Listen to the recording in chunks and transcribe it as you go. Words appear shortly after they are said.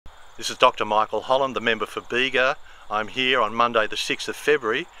This is Dr. Michael Holland, the member for Bega. I'm here on Monday the 6th of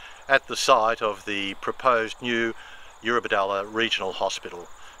February at the site of the proposed new Eurobodalla Regional Hospital.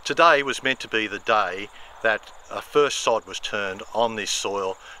 Today was meant to be the day that a first sod was turned on this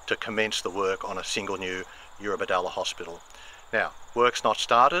soil to commence the work on a single new Eurobodalla hospital. Now, work's not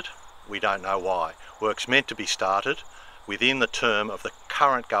started, we don't know why. Work's meant to be started within the term of the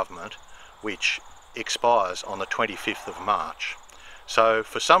current government, which expires on the 25th of March. So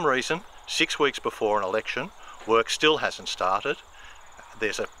for some reason, 6 weeks before an election, work still hasn't started.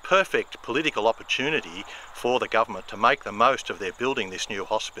 There's a perfect political opportunity for the government to make the most of their building this new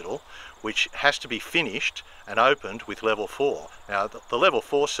hospital, which has to be finished and opened with level 4. Now, the level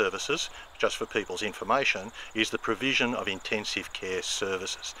 4 services, just for people's information, is the provision of intensive care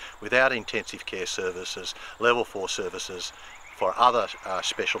services. Without intensive care services, level 4 services for other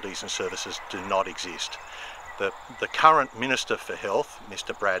specialties and services do not exist. The current Minister for Health,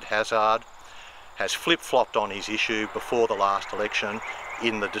 Mr. Brad Hazzard, has flip-flopped on his issue before the last election.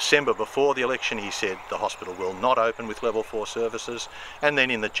 In the December before the election, he said the hospital will not open with level 4 services, and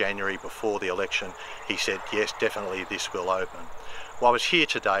then in the January before the election, he said yes, definitely this will open. Well, I was here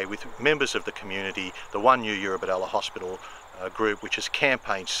today with members of the community, the One New Eurobodalla Hospital group, which has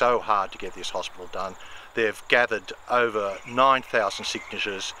campaigned so hard to get this hospital done. They've gathered over 9,000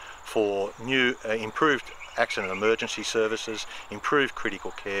 signatures for new, improved accident and emergency services, improved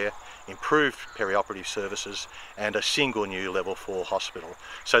critical care, improved perioperative services, and a single new level 4 hospital.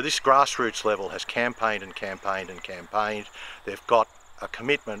 So this grassroots level has campaigned and campaigned and campaigned. They've got a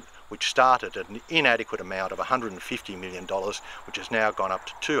commitment which started at an inadequate amount of $150 million, which has now gone up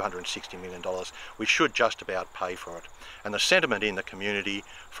to $260 million, which should just about pay for it. And the sentiment in the community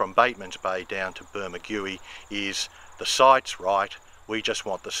from Bateman's Bay down to Bermagui is the site's right, we just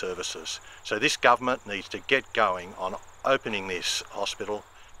want the services. So this government needs to get going on opening this hospital,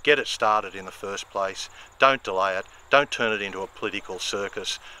 get it started in the first place, don't delay it, don't turn it into a political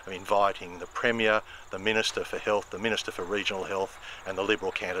circus of inviting the Premier, the Minister for Health, the Minister for Regional Health and the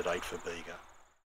Liberal candidate for Bega.